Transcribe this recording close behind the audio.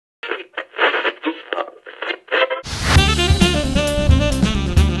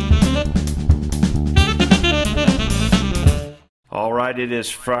All right, it is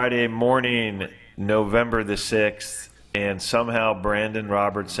Friday morning, November the 6th, and somehow Brandon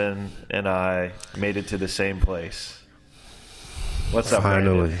Robertson and I made it to the same place. What's up,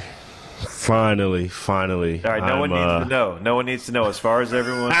 Finally. Brandon? Finally. All right, no one needs to know. No one needs to know. As far as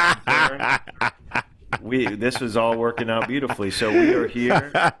everyone's concerned, this was all working out beautifully. So we are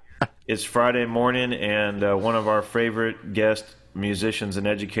here. It's Friday morning, and one of our favorite guest musicians and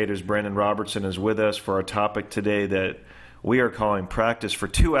educators, Brandon Robertson, is with us for our topic today that we are calling Practice for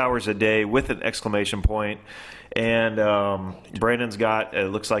 2 Hours a Day with an exclamation point. And Brandon's got, it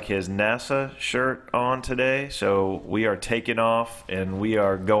looks like, his NASA shirt on today. So we are taking off and we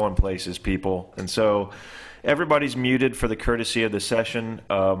are going places, people. And so everybody's muted for the courtesy of the session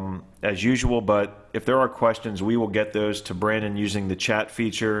as usual. But if there are questions, we will get those to Brandon using the chat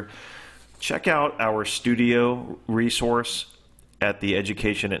feature. Check out our studio resource at the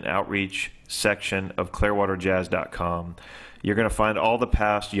Education and Outreach section of clearwaterjazz.com. You're going to find all the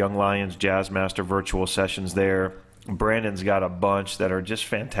past Young Lions Jazz Master virtual sessions there. Brandon's got a bunch that are just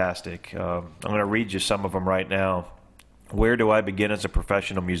fantastic. I'm going to read you some of them right now. Where do I begin as a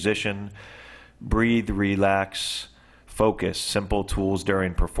professional musician? Breathe, relax, focus, simple tools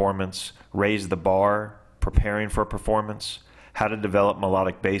during performance. Raise the bar, preparing for performance. How to develop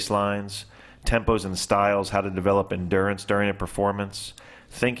melodic bass lines. Tempos and styles, how to develop endurance during a performance.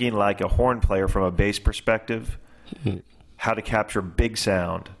 Thinking like a horn player from a bass perspective. How to capture big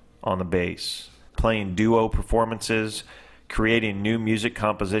sound on the bass. Playing duo performances. Creating new music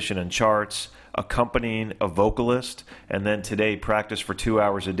composition and charts. Accompanying a vocalist. And then today, practice for 2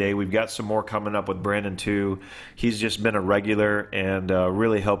 hours a day. We've got some more coming up with Brandon too. He's just been a regular and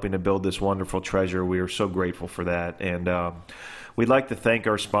really helping to build this wonderful treasure. We are so grateful for that. And we'd like to thank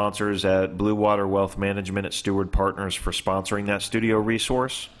our sponsors at Blue Water Wealth Management at Steward Partners for sponsoring that studio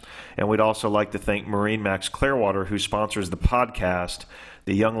resource. And we'd also like to thank Marine Max Clearwater, who sponsors the podcast,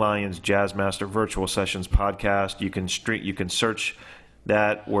 the Young Lions Jazz Master Virtual Sessions podcast. You can search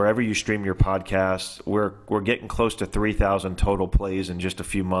that wherever you stream your podcasts. We're getting close to 3,000 total plays in just a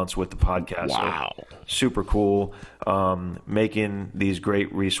few months with the podcast. Wow. So, super cool. Making these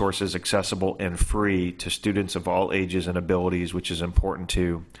great resources accessible and free to students of all ages and abilities, which is important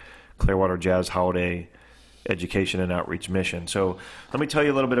to Clearwater Jazz Holiday Education and Outreach mission. So let me tell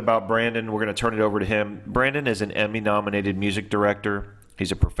you a little bit about Brandon. We're going to turn it over to him. Brandon is an Emmy-nominated music director.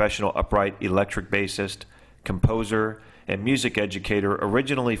 He's a professional upright electric bassist, composer, and music educator,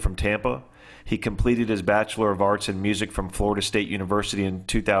 originally from Tampa. He completed his Bachelor of Arts in Music from Florida State University in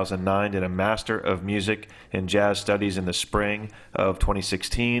 2009 and a Master of Music in Jazz Studies in the spring of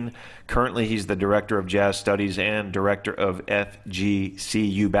 2016. Currently, he's the Director of Jazz Studies and Director of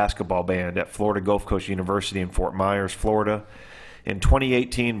FGCU Basketball Band at Florida Gulf Coast University in Fort Myers, Florida. In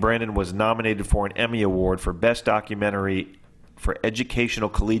 2018, Brandon was nominated for an Emmy Award for Best Documentary for Educational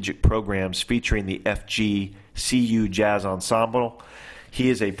Collegiate Programs featuring the FGCU Jazz Ensemble. He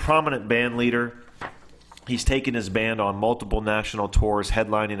is a prominent band leader. He's taken his band on multiple national tours,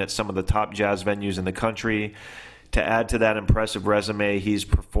 headlining at some of the top jazz venues in the country. To add to that impressive resume, he's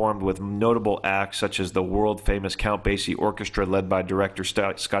performed with notable acts such as the world-famous Count Basie Orchestra led by director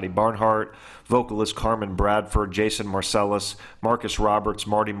Scotty Barnhart, vocalist Carmen Bradford, Jason Marcellus, Marcus Roberts,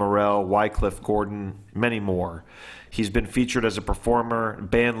 Marty Morell, Wycliffe Gordon, many more. He's been featured as a performer,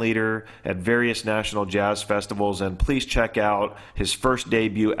 band leader at various national jazz festivals, and please check out his first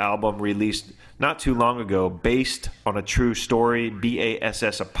debut album released not too long ago, Based on a True Story,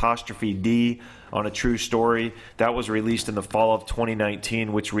 BASS''D on a True Story. That was released in the fall of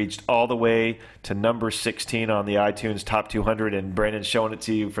 2019, which reached all the way to number 16 on the iTunes Top 200, and Brandon's showing it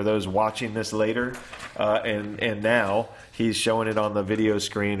to you for those watching this later, and now he's showing it on the video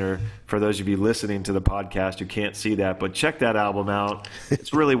screen, or for those of you listening to the podcast who can't see that, but check that album out.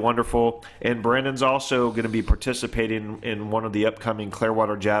 It's really wonderful. And Brandon's also going to be participating in one of the upcoming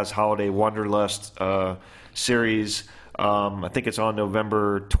Clearwater Jazz Holiday Wanderlust series. I think it's on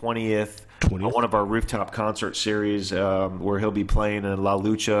November 20th. One of our rooftop concert series where he'll be playing, and La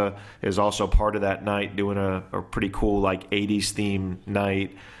Lucha is also part of that night, doing a pretty cool 80s theme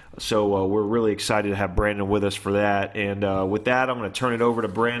night. So we're really excited to have Brandon with us for that. And with that, I'm going to turn it over to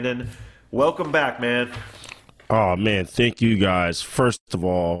Brandon. Welcome back, man. Oh, man, thank you guys, first of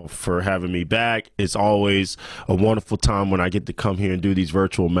all, for having me back. It's always a wonderful time when I get to come here and do these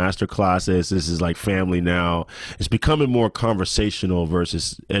virtual master classes. This is like family now. It's becoming more conversational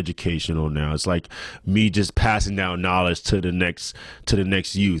versus educational now. It's like me just passing down knowledge to the next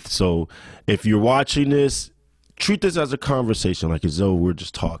youth. So if you're watching this, treat this as a conversation, like as though we're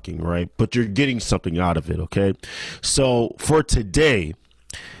just talking, right? But you're getting something out of it, okay? So for today,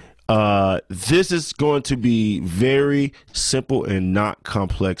 this is going to be very simple and not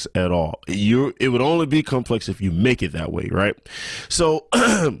complex at all. It would only be complex if you make it that way, right? So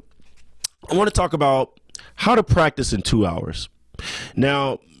I want to talk about how to practice in 2 hours.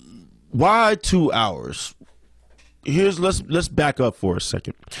 Now, why 2 hours? Let's back up for a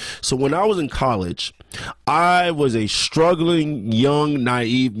second. So when I was in college, I was a struggling, young,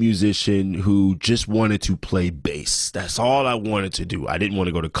 naive musician who just wanted to play bass. That's all I wanted to do. I didn't want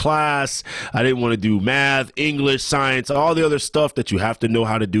to go to class. I didn't want to do math, English, science, all the other stuff that you have to know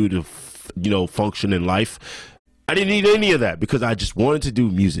how to do to, function in life. I didn't need any of that because I just wanted to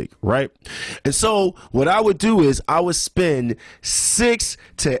do music, right? And so what I would do is I would spend 6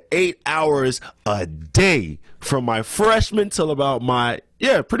 to 8 hours a day from my freshman till about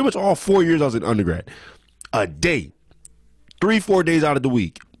pretty much all 4 years I was in undergrad. A day, 3-4 days out of the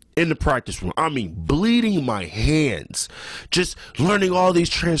week in the practice room. I mean, bleeding my hands, just learning all these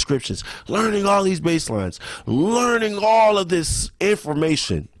transcriptions, learning all these bass lines, learning all of this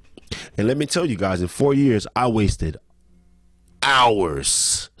information. And let me tell you guys, in 4 years, I wasted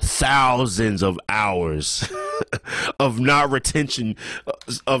hours, thousands of hours of not retaining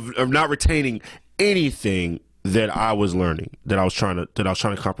anything that I was learning, that I was trying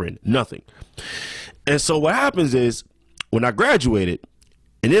to comprehend. Nothing. And so what happens is when I graduated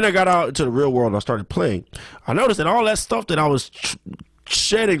and then I got out into the real world and I started playing, I noticed that all that stuff that I was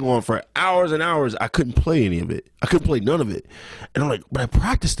shedding on for hours and hours, I couldn't play any of it. I couldn't play none of it. And I'm like, but I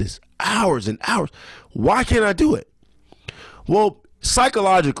practiced this hours and hours. Why can't I do it? Well,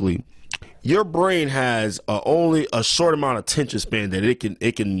 psychologically, your brain has only a short amount of attention span that it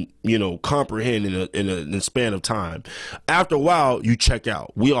can comprehend in a span of time. After a while, you check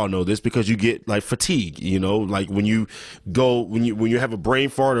out. We all know this because you get like fatigue. Like when you have a brain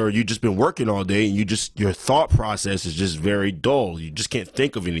fart or you just been working all day and your thought process is just very dull. You just can't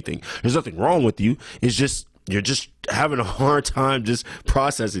think of anything. There's nothing wrong with you. It's just you're just having a hard time just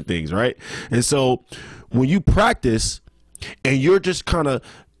processing things, right? And so when you practice and you're just kind of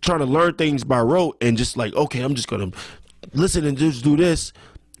trying to learn things by rote and just like, okay, I'm just going to listen and just do this.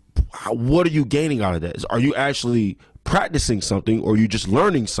 What are you gaining out of that? Are you actually practicing something or are you just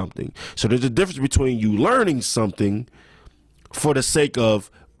learning something? So there's a difference between you learning something for the sake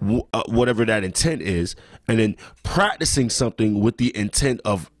of whatever that intent is and then practicing something with the intent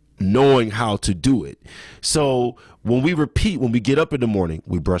of knowing how to do it. So when we get up in the morning,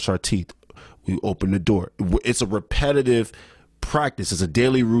 we brush our teeth, we open the door. It's a repetitive practice. It's a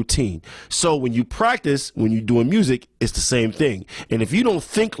daily routine. So when you practice, when you're doing music, it's the same thing. And if you don't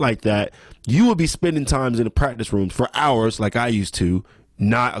think like that, you will be spending times in the practice rooms for hours like I used to,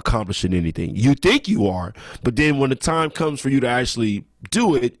 not accomplishing anything. You think you are, but then when the time comes for you to actually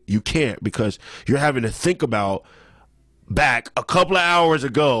do it, you can't because you're having to think about back a couple of hours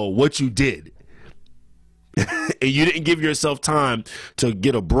ago what you did. And you didn't give yourself time to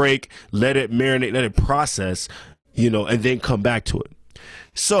get a break, let it marinate, let it process, and then come back to it.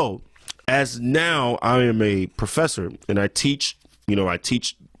 So as now I am a professor and I teach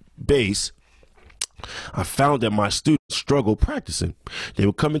bass, I found that my students struggle practicing. They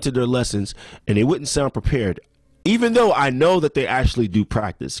would come into their lessons and they wouldn't sound prepared, even though I know that they actually do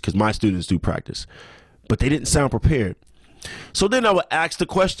practice because my students do practice, but they didn't sound prepared. So then I would ask the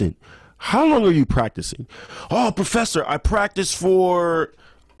question, how long are you practicing? Oh, professor, I practice for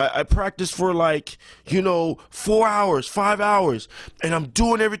like, 4 hours, 5 hours, and I'm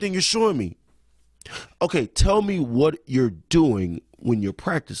doing everything you're showing me. Okay, tell me what you're doing when you're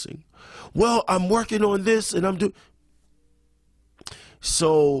practicing. Well, I'm working on this and I'm doing.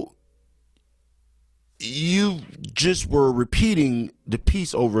 So you just were repeating the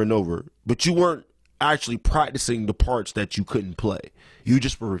piece over and over, but you weren't actually practicing the parts that you couldn't play. You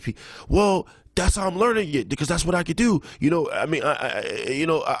just were repeating. Well, that's how I'm learning it because that's what I could do. I'm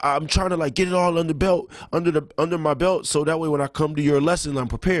trying to like get it all under my belt, so that way when I come to your lesson, I'm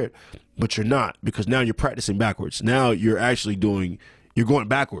prepared. But you're not, because now you're practicing backwards. Now you're going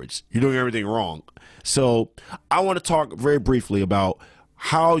backwards. You're doing everything wrong. So I want to talk very briefly about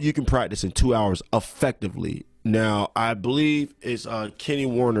how you can practice in 2 hours effectively. Now, I believe it's Kenny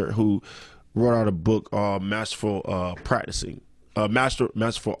Warner who wrote out a book, Masterful Practicing.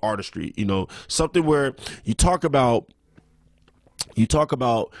 Masterful Artistry, something where you talk about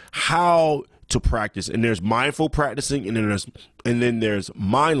how to practice, and there's mindful practicing and then there's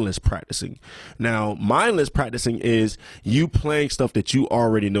mindless practicing. Now, mindless practicing is you playing stuff that you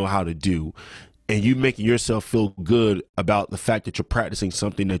already know how to do, and you making yourself feel good about the fact that you're practicing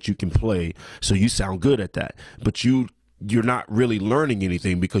something that you can play, so you sound good at that. But you're not really learning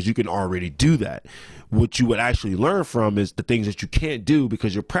anything because you can already do that. What you would actually learn from is the things that you can't do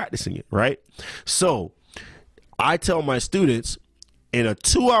because you're practicing it, right? So I tell my students, in a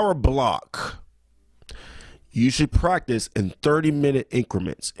 2-hour block, you should practice in 30-minute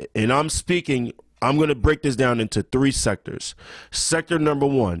increments. And I'm going to break this down into 3 sectors. Sector number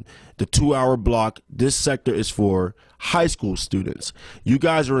 1, the 2-hour block. This sector is for high school students. You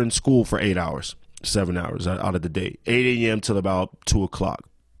guys are in school for 8 hours, 7 hours out of the day, 8 a.m. till about 2 o'clock,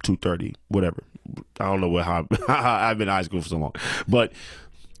 2:30, whatever. I don't know how I've been in high school for so long. But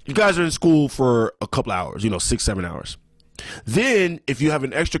you guys are in school for a couple hours, 6, 7 hours. Then if you have an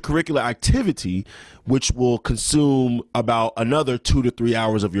extracurricular activity, which will consume about another 2 to 3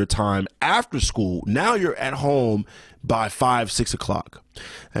 hours of your time after school, now you're at home by 5, 6 o'clock.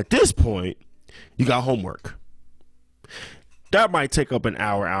 At this point, you got homework. That might take up an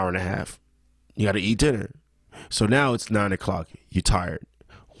hour, hour and a half. You got to eat dinner. So now it's 9 o'clock. You're tired.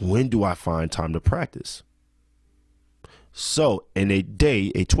 When do I find time to practice? So in a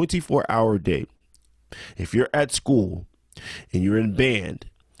day, a 24-hour day, if you're at school and you're in band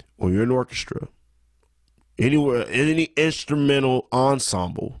or you're in orchestra, anywhere, any instrumental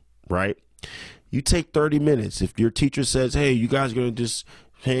ensemble, right? You take 30 minutes. If your teacher says, hey, you guys are going to just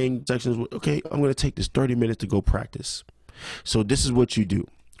hang sections, okay, I'm going to take this 30 minutes to go practice. So this is what you do.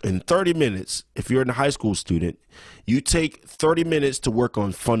 In 30 minutes, if you're a high school student, you take 30 minutes to work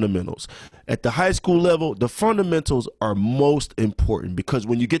on fundamentals. At the high school level, the fundamentals are most important because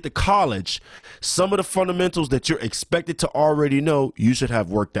when you get to college, some of the fundamentals that you're expected to already know, you should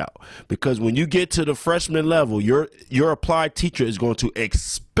have worked out. Because when you get to the freshman level, your applied teacher is going to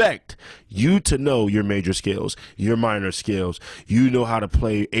expect you to know your major scales, your minor scales. You know how to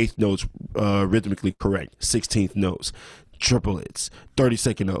play eighth notes rhythmically correct, 16th notes, triplets,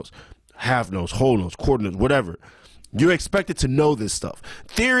 30-second notes, half notes, whole notes, quarter notes, whatever. You're expected to know this stuff.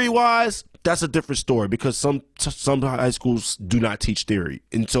 Theory-wise, that's a different story because some high schools do not teach theory.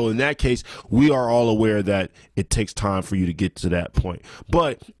 And so in that case, we are all aware that it takes time for you to get to that point.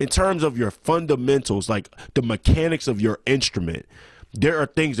 But in terms of your fundamentals, like the mechanics of your instrument, there are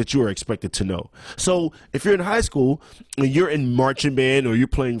things that you are expected to know. So if you're in high school and you're in marching band or you're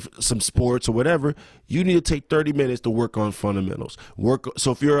playing some sports or whatever, you need to take 30 minutes to work on fundamentals.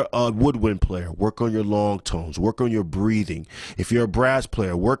 So if you're a woodwind player, work on your long tones, work on your breathing. If you're a brass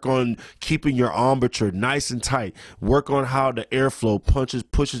player, work on keeping your embouchure nice and tight. Work on how the airflow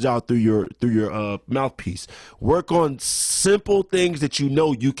pushes out through your mouthpiece. Work on simple things that you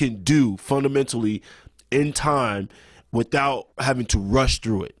know you can do fundamentally in time without having to rush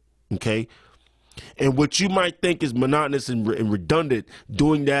through it, okay? And what you might think is monotonous and redundant,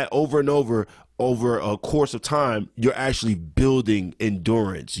 doing that over and over a course of time, you're actually building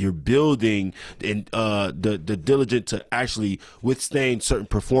endurance. You're building the diligence to actually withstand certain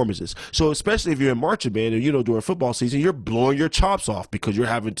performances. So especially if you're in marching band and, during football season, you're blowing your chops off because you're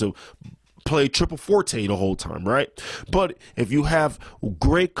having to play triple forte the whole time, right? But if you have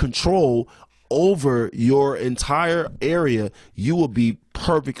great control over your entire area, you will be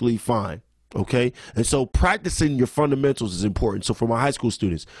perfectly fine. Okay. And so practicing your fundamentals is important. So for my high school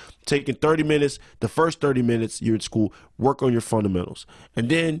students, taking 30 minutes, the first 30 minutes you're in school, work on your fundamentals. And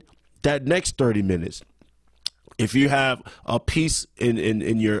then that next 30 minutes, if you have a piece in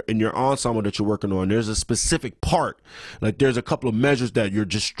your ensemble that you're working on, there's a specific part, like there's a couple of measures that you're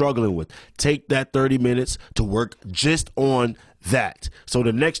just struggling with, take that 30 minutes to work just on that. So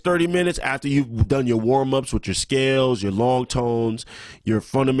the next 30 minutes after you've done your warm-ups with your scales, your long tones, your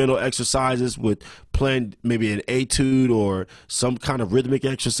fundamental exercises with playing maybe an etude or some kind of rhythmic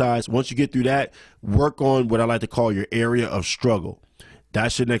exercise, once you get through that, work on what I like to call your area of struggle.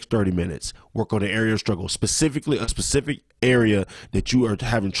 That's your next 30 minutes. Work on the area of struggle, specifically a specific area that you are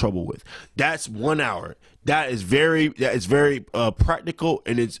having trouble with. That's 1 hour. That is very practical,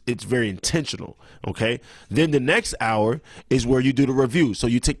 and it's very intentional. Okay. Then the next hour is where you do the review. So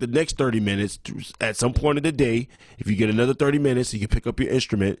you take the next 30 minutes at some point of the day. If you get another 30 minutes, you can pick up your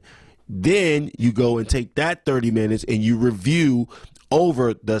instrument. Then you go and take that 30 minutes and you review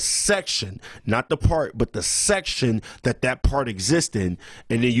over the section, not the part, but the section that part exists in,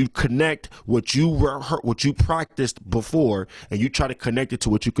 and then you connect what you practiced before, and you try to connect it to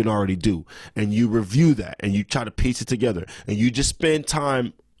what you can already do, and you review that, and you try to piece it together, and you just spend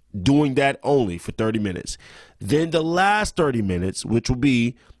time doing that only for 30 minutes. Then the last 30 minutes, which will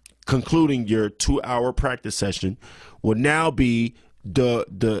be concluding your 2-hour practice session, will now be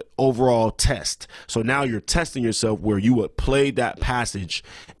the overall test. So now you're testing yourself where you would play that passage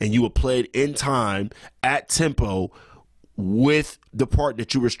and you would play it in time at tempo with the part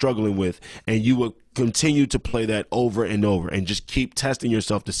that you were struggling with, and you would continue to play that over and over and just keep testing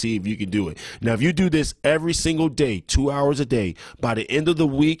yourself to see if you can do it. Now, if you do this every single day, 2 hours a day, by the end of the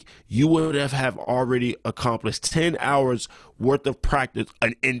week, you would have already accomplished 10 hours worth of practice,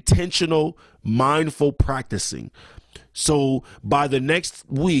 an intentional, mindful practicing. So by the next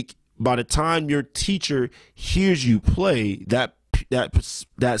week, by the time your teacher hears you play that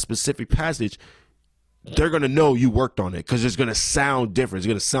specific passage, they're going to know you worked on it, because it's going to sound different. It's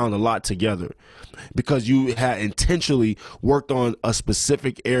going to sound a lot together because you had intentionally worked on a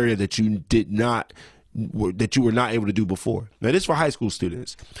specific area that you were not able to do before. Now, this is for high school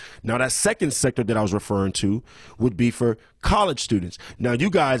students. Now, that second sector that I was referring to would be for college students. Now, you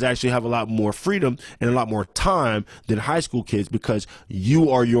guys actually have a lot more freedom and a lot more time than high school kids, because you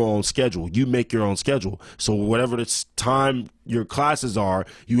are your own schedule. You make your own schedule. So whatever the time your classes are,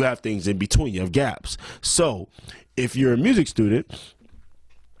 you have things in between. You have gaps. So if you're a music student,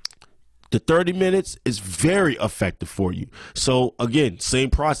 the 30 minutes is very effective for you. So again, same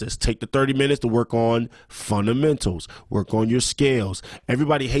process. Take the 30 minutes to work on fundamentals, work on your scales.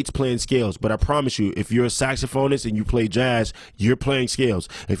 Everybody hates playing scales, but I promise you, if you're a saxophonist and you play jazz, you're playing scales.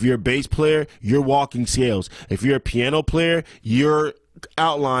 If you're a bass player, you're walking scales. If you're a piano player, you're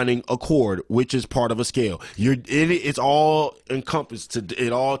outlining a chord, which is part of a scale. It's all encompassed.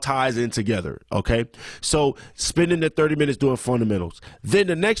 It all ties in together. Okay, so spending the 30 minutes doing fundamentals. Then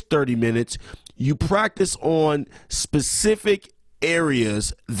the next 30 minutes, you practice on specific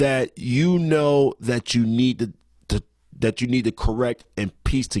areas that you know that you need to correct and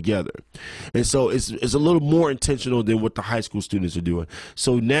piece together. And so it's a little more intentional than what the high school students are doing.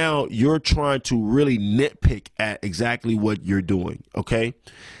 So now you're trying to really nitpick at exactly what you're doing, okay?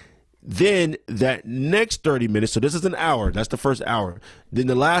 Then that next 30 minutes, so this is an hour, that's the first hour. Then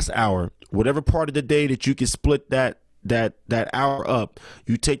the last hour, whatever part of the day that you can split that hour up,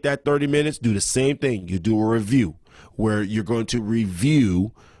 you take that 30 minutes, do the same thing. You do a review where you're going to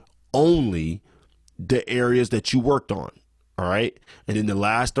review only the areas that you worked on. All right. And in the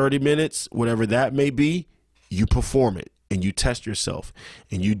last 30 minutes, whatever that may be, you perform it and you test yourself.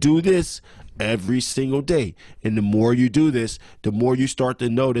 And you do this every single day. And the more you do this, the more you start to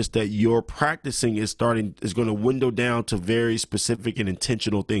notice that your practicing is going to window down to very specific and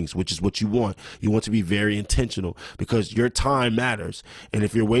intentional things, which is what you want. You want to be very intentional, because your time matters. And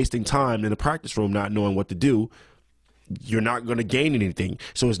if you're wasting time in the practice room not knowing what to do, you're not going to gain anything.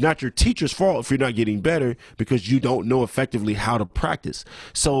 So it's not your teacher's fault if you're not getting better, because you don't know effectively how to practice.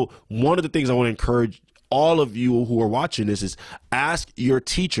 So one of the things I want to encourage all of you who are watching this is ask your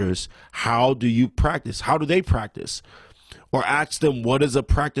teachers, how do you practice? How do they practice? Or ask them, what is a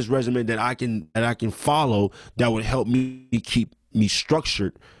practice regimen that I can follow that would help me keep me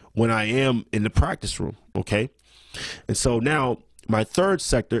structured when I am in the practice room. Okay. And so now my third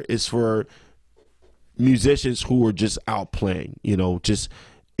sector is for musicians who are just out playing, just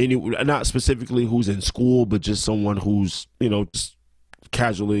not specifically who's in school, but just someone who's, just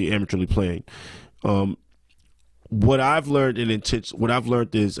casually, amateurly playing. What I've learned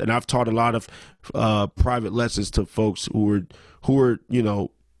is, and I've taught a lot of private lessons to folks who are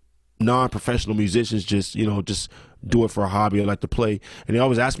non-professional musicians, just do it for a hobby or like to play. And they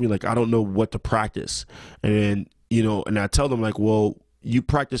always ask me, like, I don't know what to practice. And and I tell them, like, well, you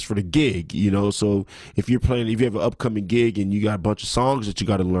practice for the gig, so if you have an upcoming gig and you got a bunch of songs that you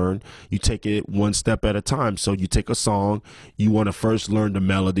got to learn, you take it one step at a time. So you take a song, you want to first learn the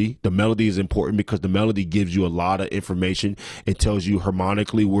melody. The melody is important because the melody gives you a lot of information. It tells you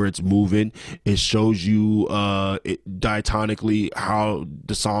harmonically where it's moving. It shows you diatonically how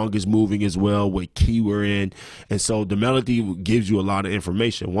the song is moving as well, what key we're in. And so the melody gives you a lot of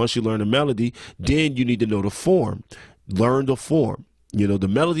information. Once you learn the melody, then you need to know the form. Learn the form. The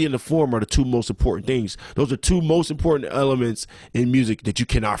melody and the form are the two most important things. Those are two most important elements in music that you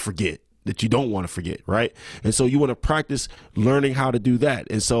cannot forget, that you don't want to forget, right? And so you want to practice learning how to do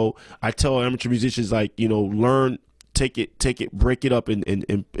that. And so I tell amateur musicians, like, learn, take it, break it up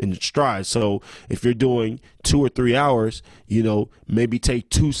in strides. So if you're doing 2 or 3 hours, maybe take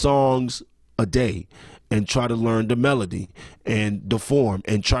 2 songs a day and try to learn the melody and the form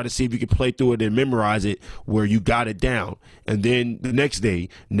and try to see if you can play through it and memorize it where you got it down. And then the next day,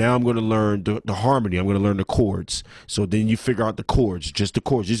 now I'm going to learn the harmony. I'm going to learn the chords. So then you figure out the chords, just the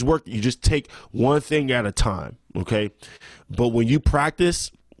chords. You just take one thing at a time, okay? But when you practice,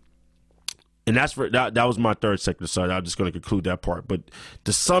 and that was my third sector, so I'm just going to conclude that part. But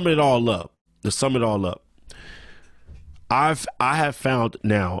to sum it all up, I have found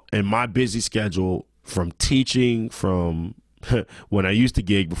now in my busy schedule from teaching, from when I used to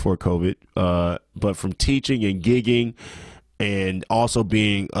gig before COVID, but from teaching and gigging and also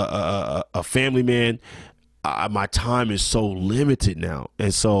being a family man, my time is so limited now.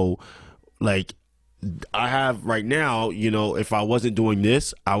 And so like I have right now, you know, if I wasn't doing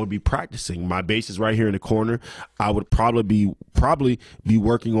this, I would be practicing. My bass is right here in the corner. I would probably be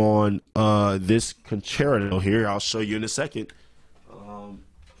working on this concerto here. I'll show you in a second.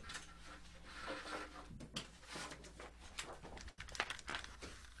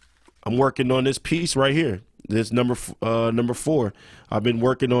 I'm working on this piece right here. This number 4. I've been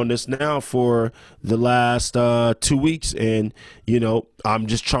working on this now for the last 2 weeks, and you know, I'm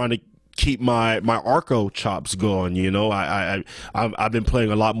just trying to keep my arco chops going. You know, I've been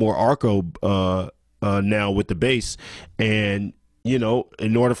playing a lot more arco now with the bass, and you know,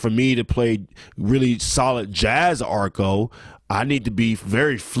 in order for me to play really solid jazz arco, I need to be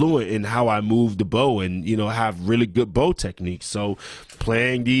very fluent in how I move the bow and, you know, have really good bow techniques. So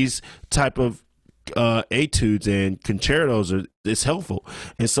playing these type of etudes and concertos is helpful.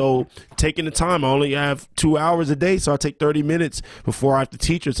 And so taking the time, I only have 2 hours a day, so I take 30 minutes before I have to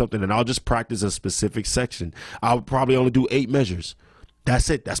teach or something, and I'll just practice a specific section. I would probably only do 8 measures. That's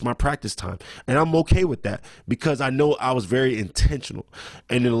it. That's my practice time. And I'm okay with that because I know I was very intentional.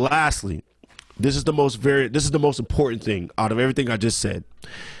 And then lastly, this is the most important thing out of everything I just said.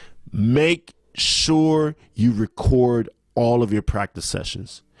 Make sure you record all of your practice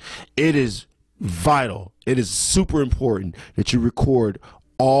sessions. It is vital. It is super important that you record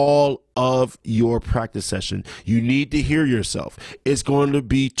all of your practice session. You need to hear yourself. It's going to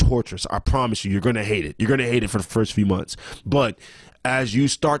be torturous. I promise you, you're going to hate it. You're going to hate it for the first few months. But as you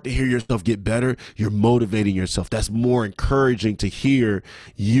start to hear yourself get better, you're motivating yourself. That's more encouraging to hear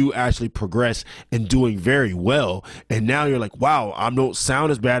you actually progress and doing very well. And now you're like, wow, I don't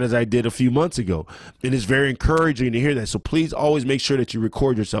sound as bad as I did a few months ago. And it's very encouraging to hear that. So please always make sure that you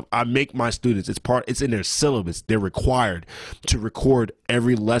record yourself. I make my students, it's in their syllabus. They're required to record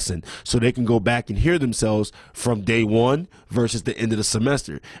every lesson so they can go back and hear themselves from day one versus the end of the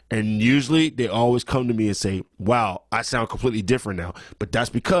semester. And usually they always come to me and say, wow, I sound completely different now. But that's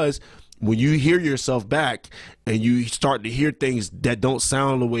because when you hear yourself back and you start to hear things that don't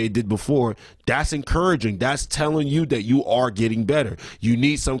sound the way it did before, that's encouraging. That's telling you that you are getting better. You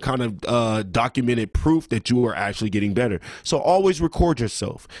need some kind of documented proof that you are actually getting better. So always record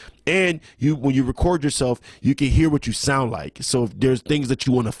yourself. And when you record yourself, you can hear what you sound like. So if there's things that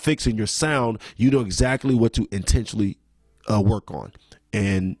you want to fix in your sound, you know exactly what to intentionally work on.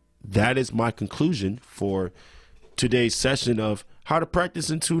 And that is my conclusion for today's session of how to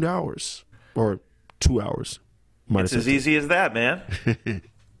practice in 2 hours or 2 hours. It's as easy as that, man.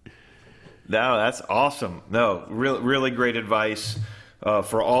 No, that's awesome. No, really great advice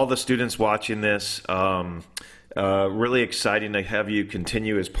for all the students watching this. Really exciting to have you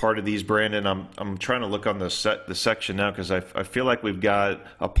continue as part of these, Brandon. I'm trying to look on the section now because I feel like we've got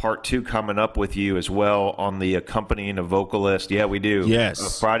a part 2 coming up with you as well on the accompanying a vocalist. Yeah, we do.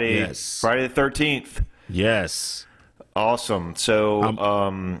 Yes. Friday the 13th. Yes. Awesome. So,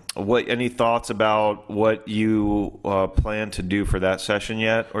 any thoughts about what you plan to do for that session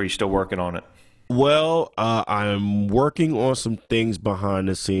yet, or are you still working on it? Well, I'm working on some things behind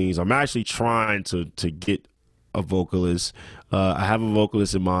the scenes. I'm actually trying to get a vocalist. I have a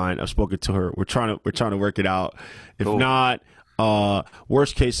vocalist in mind. I've spoken to her. We're trying to work it out. If not,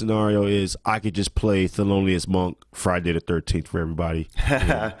 worst case scenario is I could just play Thelonious Monk Friday the 13th for everybody.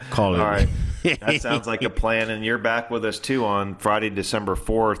 Call it. All right. That sounds like a plan. And you're back with us too on Friday, December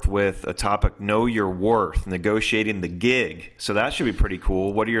 4th with a topic, Know Your Worth, negotiating the gig. So that should be pretty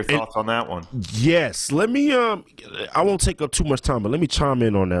cool. What are your thoughts on that one? Yes. Let me, I won't take up too much time, but let me chime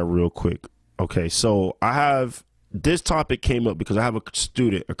in on that real quick. Okay. So this topic came up because I have a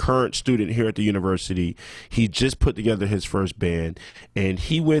current student here at the university. He just put together his first band, and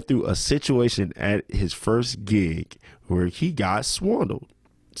he went through a situation at his first gig where he got swindled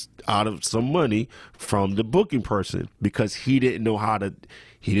out of some money from the booking person because he didn't know how to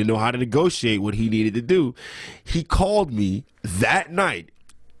negotiate what he needed to do. He called me that night.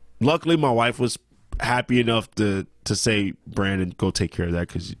 Luckily, my wife was happy enough to say, Brandon, go take care of that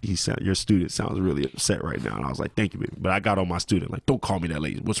because your student sounds really upset right now. And I was like, thank you, baby. But I got on my student, like, don't call me that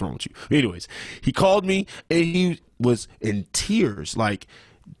late. What's wrong with you? Anyways, he called me and he was in tears, like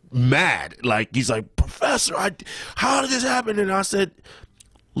mad. Like, he's like, Professor, how did this happen? And I said,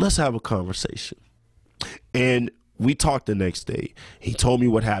 let's have a conversation. And we talked the next day. He told me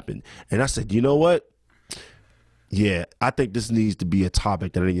what happened. And I said, you know what? Yeah, I think this needs to be a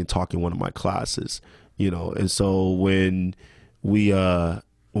topic that I need to talk in one of my classes. And so when we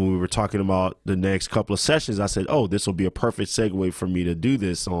were talking about the next couple of sessions, I said, oh, this will be a perfect segue for me to do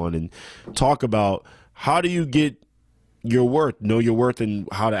this on and talk about how do you get your worth, know your worth, and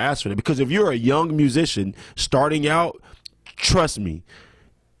how to ask for it. Because if you're a young musician starting out, trust me,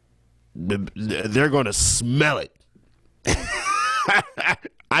 they're going to smell it.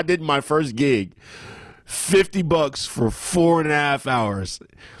 I did my first gig, $50 for 4.5 hours.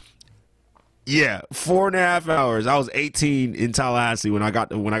 Yeah, 4.5 hours. I was 18 in Tallahassee when I got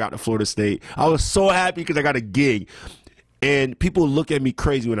to Florida State. I was so happy because I got a gig. And people look at me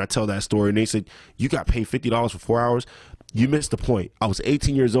crazy when I tell that story. And they said, you got paid $50 for 4 hours? You missed the point. I was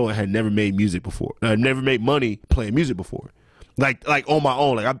 18 years old and had never made music before. I never made money playing music before. Like on my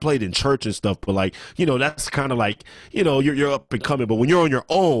own. Like I played in church and stuff, but like, that's kind of like, you're up and coming. But when you're on your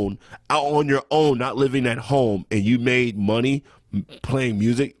own, not living at home, and you made money playing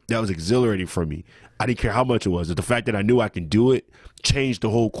music, that was exhilarating for me. I didn't care how much it was. The fact that I knew I could do it changed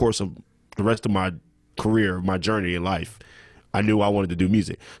the whole course of the rest of my career, my journey in life. I knew I wanted to do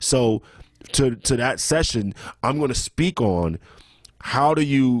music. So to that session, I'm going to speak on how do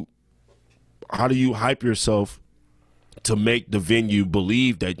you hype yourself to make the venue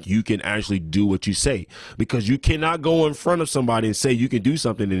believe that you can actually do what you say, because you cannot go in front of somebody and say you can do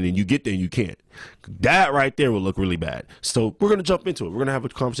something and then you get there and you can't. That right there will look really bad. So we're going to jump into it. We're going to have a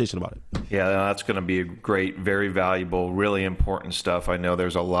conversation about it. Yeah, that's going to be a great, very valuable, really important stuff. I know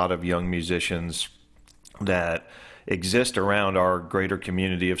there's a lot of young musicians that exist around our greater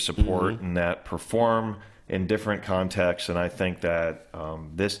community of support and that perform in different contexts. And I think that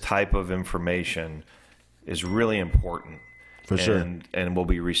this type of information is really important. For sure. And will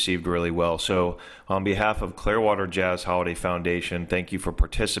be received really well. So on behalf of Clearwater Jazz Holiday Foundation, thank you for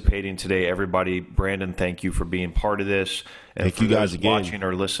participating today. Everybody, Brandon, thank you for being part of this. And thank you guys again. Watching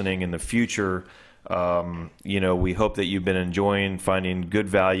or listening in the future, we hope that you've been enjoying, finding good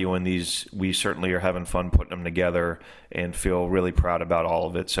value in these. We certainly are having fun putting them together and feel really proud about all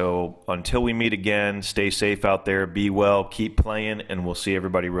of it. So until we meet again, stay safe out there, be well, keep playing, and we'll see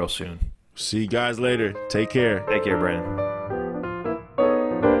everybody real soon. See you guys later. Take care. Take care, Brandon.